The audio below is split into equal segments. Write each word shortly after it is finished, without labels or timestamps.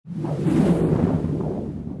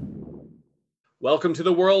Welcome to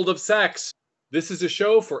the world of sex. This is a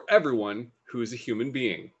show for everyone who is a human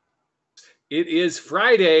being. It is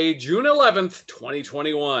Friday, June 11th,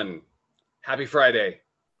 2021. Happy Friday.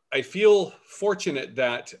 I feel fortunate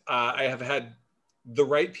that I have had the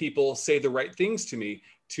right people say the right things to me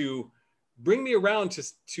to bring me around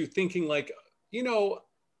to thinking like, you know,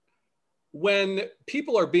 when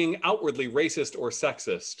people are being outwardly racist or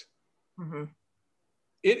sexist,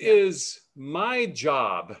 it is my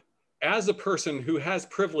job as a person who has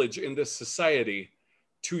privilege in this society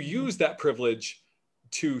to use that privilege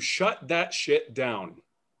to shut that shit down.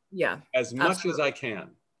 Yeah. As much as I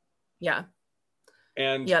can. Yeah.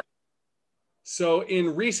 And so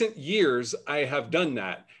in recent years, I have done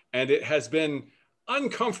that, and it has been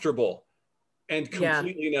uncomfortable and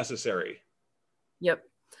completely necessary. Yep.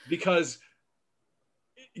 Because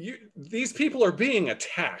these people are being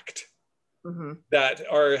attacked that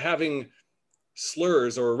are having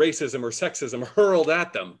slurs or racism or sexism hurled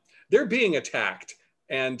at them. They're being attacked,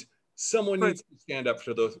 and someone needs to stand up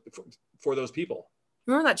for those people.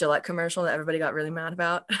 Remember that Gillette commercial that everybody got really mad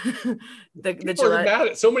about? the People are mad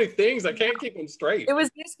at so many things. I can't keep them straight. It was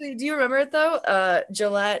basically, do you remember it though?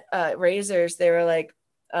 Gillette razors, they were like,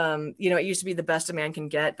 you know, it used to be the best a man can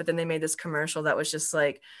get, but then they made this commercial that was just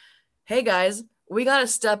like, hey guys, we got to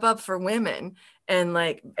step up for women. And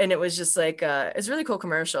like, and it was just like, it's a really cool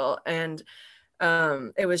commercial. And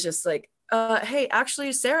it was just like, hey,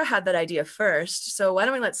 actually, Sarah had that idea first. So why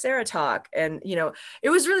don't we let Sarah talk? And, you know, it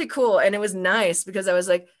was really cool. And it was nice because I was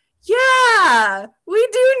like, yeah, we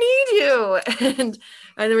do need you. And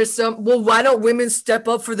there was well, why don't women step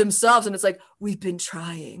up for themselves? And it's like, we've been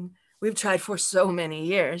trying. We've tried for so many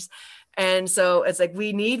years. And so it's like,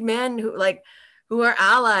 we need men who are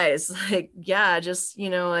allies. Like, yeah, just, you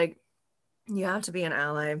know, like, you have to be an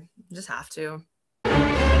ally. You just have to.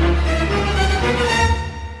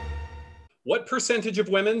 What percentage of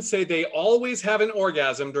women say they always have an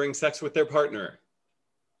orgasm during sex with their partner?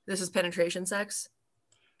 This is penetration sex?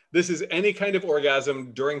 This is any kind of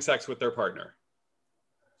orgasm during sex with their partner.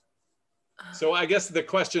 So I guess the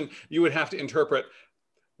question you would have to interpret,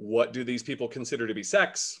 what do these people consider to be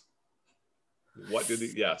sex? What do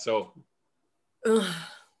so.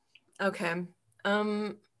 Okay.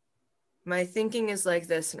 My thinking is like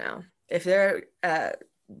this now. If they're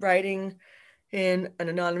writing in an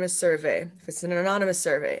anonymous survey, if it's an anonymous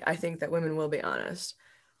survey, I think that women will be honest.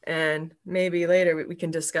 And maybe later we can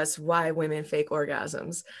discuss why women fake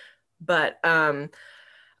orgasms. But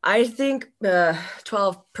I think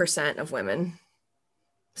 12% of women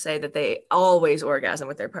say that they always orgasm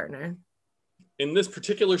with their partner. In this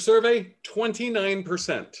particular survey,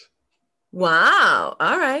 29%. Wow.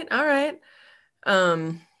 All right.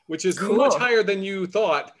 Which is cool. Much higher than you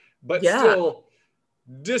thought, but still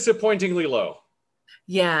disappointingly low.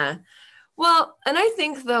 Yeah. Well, and I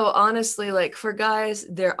think though, honestly, like for guys,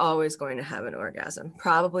 they're always going to have an orgasm,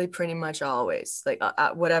 probably pretty much always. Like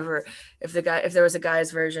whatever, if there was a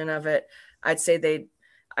guy's version of it, I'd say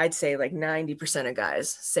like 90% of guys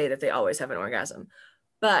say that they always have an orgasm.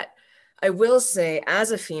 But I will say,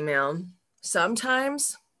 as a female,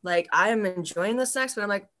 sometimes like I am enjoying the sex, but I'm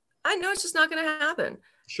like, I know it's just not going to happen.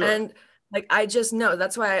 Sure. And like, I just know.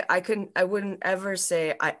 That's why I wouldn't ever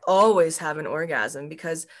say I always have an orgasm,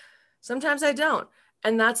 because sometimes I don't.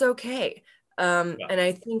 And that's okay. And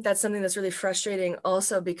I think that's something that's really frustrating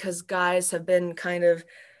also, because guys have been kind of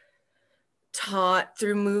taught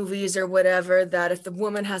through movies or whatever that if the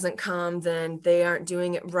woman hasn't come, then they aren't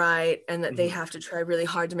doing it right, and that they have to try really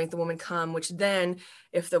hard to make the woman come, which then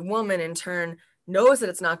if the woman in turn knows that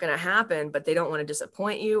it's not going to happen, but they don't want to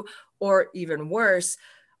disappoint you, or even worse,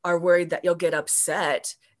 are worried that you'll get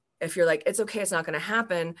upset if you're like, it's okay, it's not going to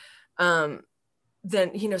happen.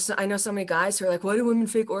 Then, you know, so I know so many guys who are like, why do women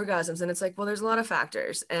fake orgasms? And it's like, well, there's a lot of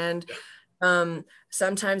factors. And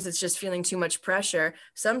sometimes it's just feeling too much pressure.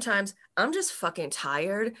 Sometimes I'm just fucking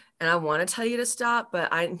tired and I want to tell you to stop,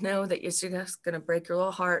 but I know that you're just going to break your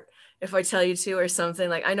little heart if I tell you to, or something.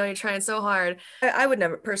 Like, I know you're trying so hard. I would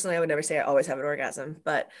never say I always have an orgasm,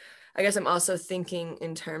 but I guess I'm also thinking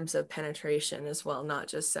in terms of penetration as well, not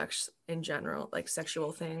just sex in general, like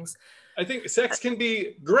sexual things. I think sex can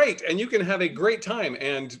be great and you can have a great time.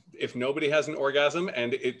 And if nobody has an orgasm,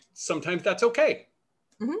 and sometimes that's okay.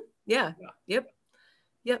 Yeah. Yep.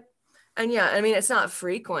 And yeah, I mean, it's not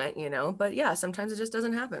frequent, you know, but yeah, sometimes it just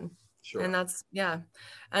doesn't happen. Sure. And that's, and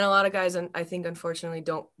a lot of guys, I think, unfortunately,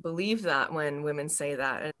 don't believe that when women say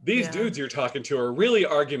that. And, these dudes you're talking to are really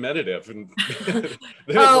argumentative, and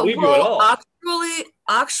they don't believe you at all.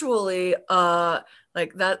 Actually,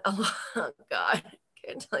 like that, oh God, I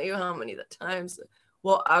can't tell you how many times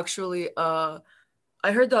well, actually, I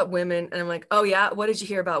heard that women, and I'm like, oh yeah, what did you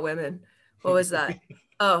hear about women? What was that?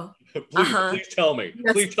 Oh, Please, please tell me.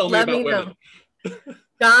 yes, Please tell me let about me women. know.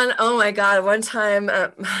 Don, oh my God, one time,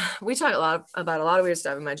 we talk a lot about a lot of weird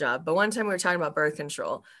stuff in my job, but one time we were talking about birth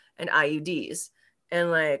control and IUDs,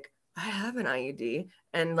 and like, I have an IUD,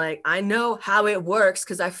 and like, I know how it works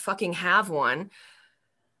because I fucking have one.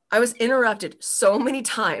 I was interrupted so many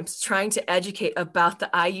times trying to educate about the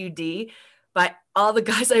IUD by all the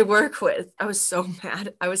guys I work with. I was so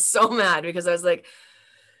mad. I was so mad because I was like,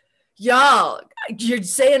 y'all, you're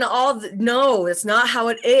saying no, that's not how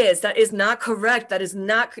it is. That is not correct. That is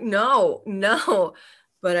not, no, no.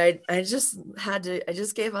 But I just had to, I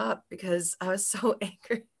just gave up because I was so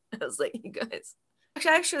angry. I was like, you guys,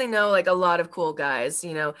 actually, I actually know like a lot of cool guys,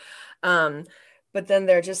 you know. But then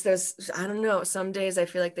they're just those, I don't know, some days I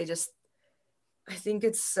feel like they just, I think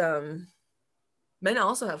it's men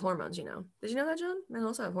also have hormones, you know. Did you know that, John? Men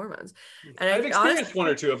also have hormones. And I've I experienced honestly, one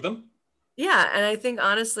or two of them. yeah, and I think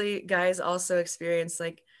honestly, guys also experience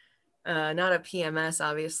like not a PMS,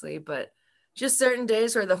 obviously, but just certain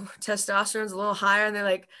days where the testosterone's a little higher, and they're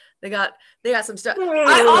like, they got some stuff.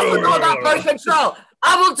 I also know about birth control.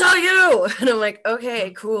 I will tell you. And I'm like,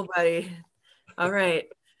 okay, cool, buddy. All right.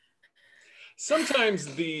 Sometimes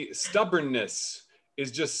the stubbornness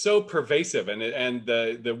is just so pervasive, and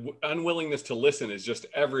the unwillingness to listen is just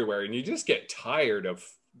everywhere, and you just get tired of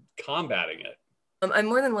combating it. I'm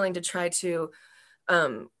more than willing to try to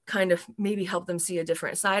kind of maybe help them see a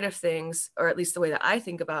different side of things, or at least the way that I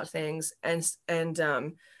think about things. And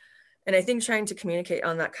I think trying to communicate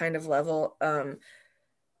on that kind of level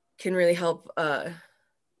can really help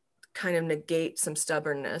kind of negate some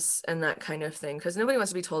stubbornness and that kind of thing. Because nobody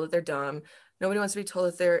wants to be told that they're dumb. Nobody wants to be told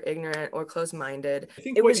that they're ignorant or closed-minded. I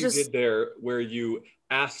think It what was you just, did there, where you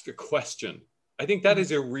asked a question, I think that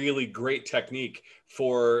is a really great technique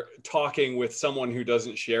for talking with someone who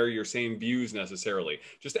doesn't share your same views necessarily.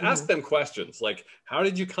 Just ask them questions like, how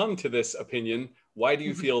did you come to this opinion? Why do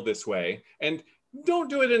you feel this way? And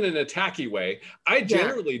don't do it in an attacky way. I yeah.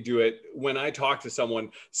 generally do it when I talk to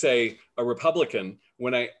someone, say a Republican,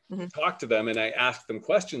 when I talk to them and I ask them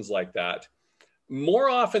questions like that. More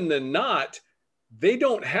often than not, they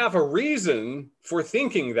don't have a reason for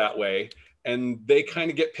thinking that way, and they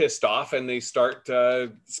kind of get pissed off and they start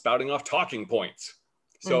spouting off talking points.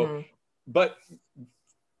 So, but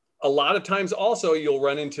a lot of times also you'll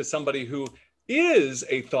run into somebody who is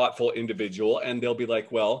a thoughtful individual, and they'll be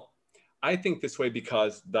like, well, I think this way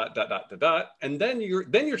because dot dot dot dot dot, and then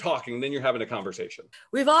you're talking, then you're having a conversation.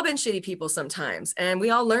 We've all been shitty people sometimes, and we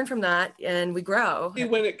all learn from that and we grow.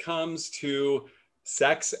 When it comes to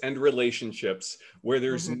sex and relationships, where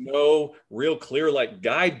there's no real clear like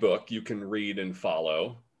guidebook you can read and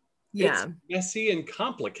follow, Yeah. it's messy and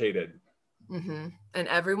complicated. And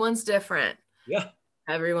everyone's different. Yeah.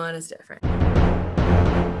 Everyone is different.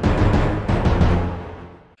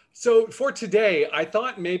 So for today, I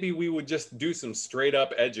thought maybe we would just do some straight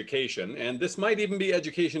up education. And this might even be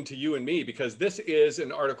education to you and me, because this is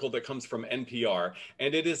an article that comes from NPR,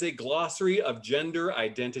 and it is a glossary of gender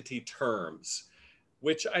identity terms,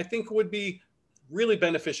 which I think would be really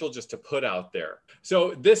beneficial just to put out there.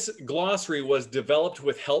 So this glossary was developed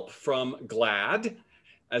with help from GLAAD,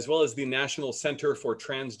 as well as the National Center for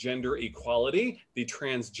Transgender Equality, the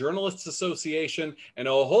Trans Journalists Association, and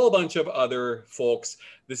a whole bunch of other folks.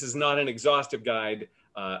 This is not an exhaustive guide.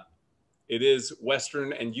 It is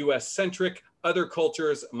Western and US centric. Other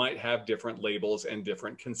cultures might have different labels and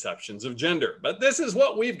different conceptions of gender, but this is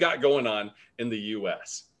what we've got going on in the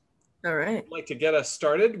US. All right. I'd like to get us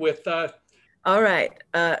started with... All right.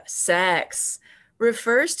 Sex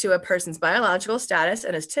refers to a person's biological status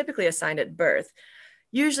and is typically assigned at birth,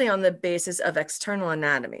 usually on the basis of external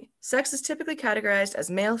anatomy. Sex is typically categorized as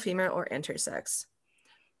male, female, or intersex.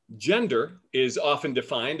 Gender is often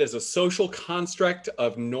defined as a social construct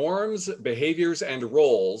of norms, behaviors, and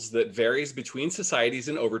roles that varies between societies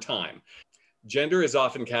and over time. Gender is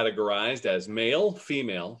often categorized as male,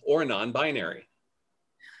 female, or non-binary.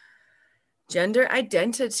 Gender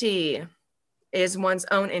identity is one's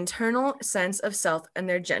own internal sense of self and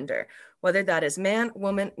their gender, whether that is man,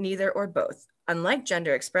 woman, neither, or both. Unlike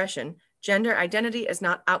gender expression, gender identity is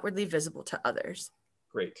not outwardly visible to others.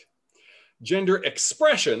 Great. Gender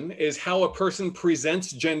expression is how a person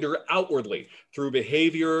presents gender outwardly through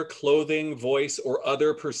behavior, clothing, voice, or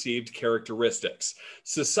other perceived characteristics.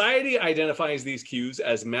 Society identifies these cues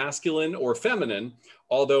as masculine or feminine,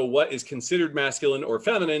 although what is considered masculine or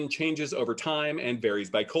feminine changes over time and varies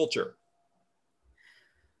by culture.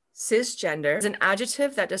 Cisgender is an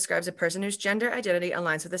adjective that describes a person whose gender identity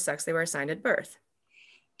aligns with the sex they were assigned at birth.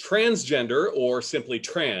 Transgender, or simply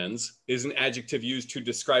trans, is an adjective used to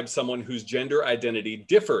describe someone whose gender identity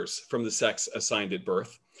differs from the sex assigned at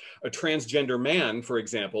birth. A transgender man, for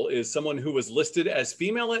example, is someone who was listed as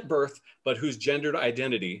female at birth, but whose gendered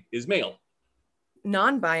identity is male.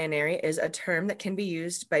 Non-binary is a term that can be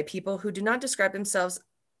used by people who do not describe themselves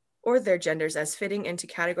or their genders as fitting into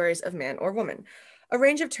categories of man or woman. A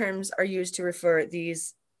range of terms are used to refer to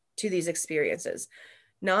these experiences.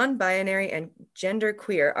 Non-binary and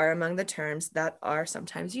genderqueer are among the terms that are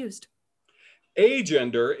sometimes used.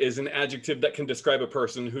 Agender is an adjective that can describe a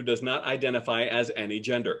person who does not identify as any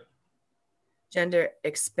gender. Gender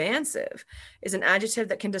expansive is an adjective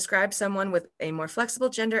that can describe someone with a more flexible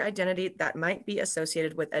gender identity that might be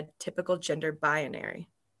associated with a typical gender binary.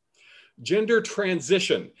 Gender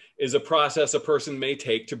transition is a process a person may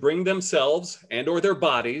take to bring themselves and or their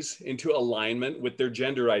bodies into alignment with their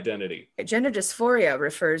gender identity. Gender dysphoria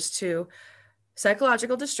refers to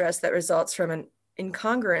psychological distress that results from an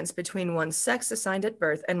incongruence between one's sex assigned at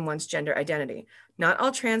birth and one's gender identity. Not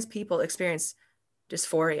all trans people experience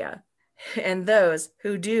dysphoria, and those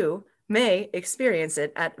who do may experience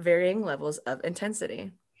it at varying levels of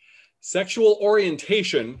intensity. Sexual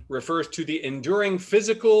orientation refers to the enduring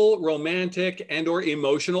physical, romantic, and or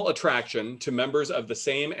emotional attraction to members of the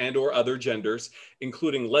same and or other genders,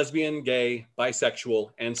 including lesbian, gay, bisexual,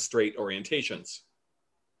 and straight orientations.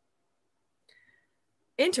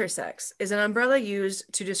 Intersex is an umbrella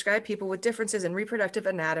used to describe people with differences in reproductive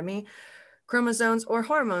anatomy, chromosomes, or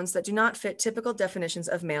hormones that do not fit typical definitions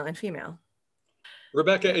of male and female.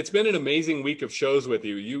 Rebecca, it's been an amazing week of shows with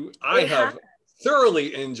you. I have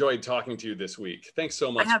thoroughly enjoyed talking to you this week. Thanks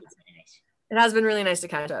so much for joining us. It has been really nice to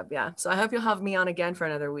catch up, yeah. So I hope you'll have me on again for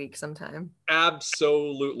another week sometime.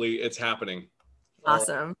 Absolutely, it's happening.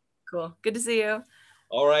 Awesome. Right. Cool. Good to see you.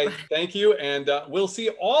 All right, thank you. And we'll see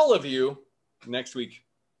all of you next week.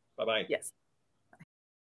 Bye-bye. Yes.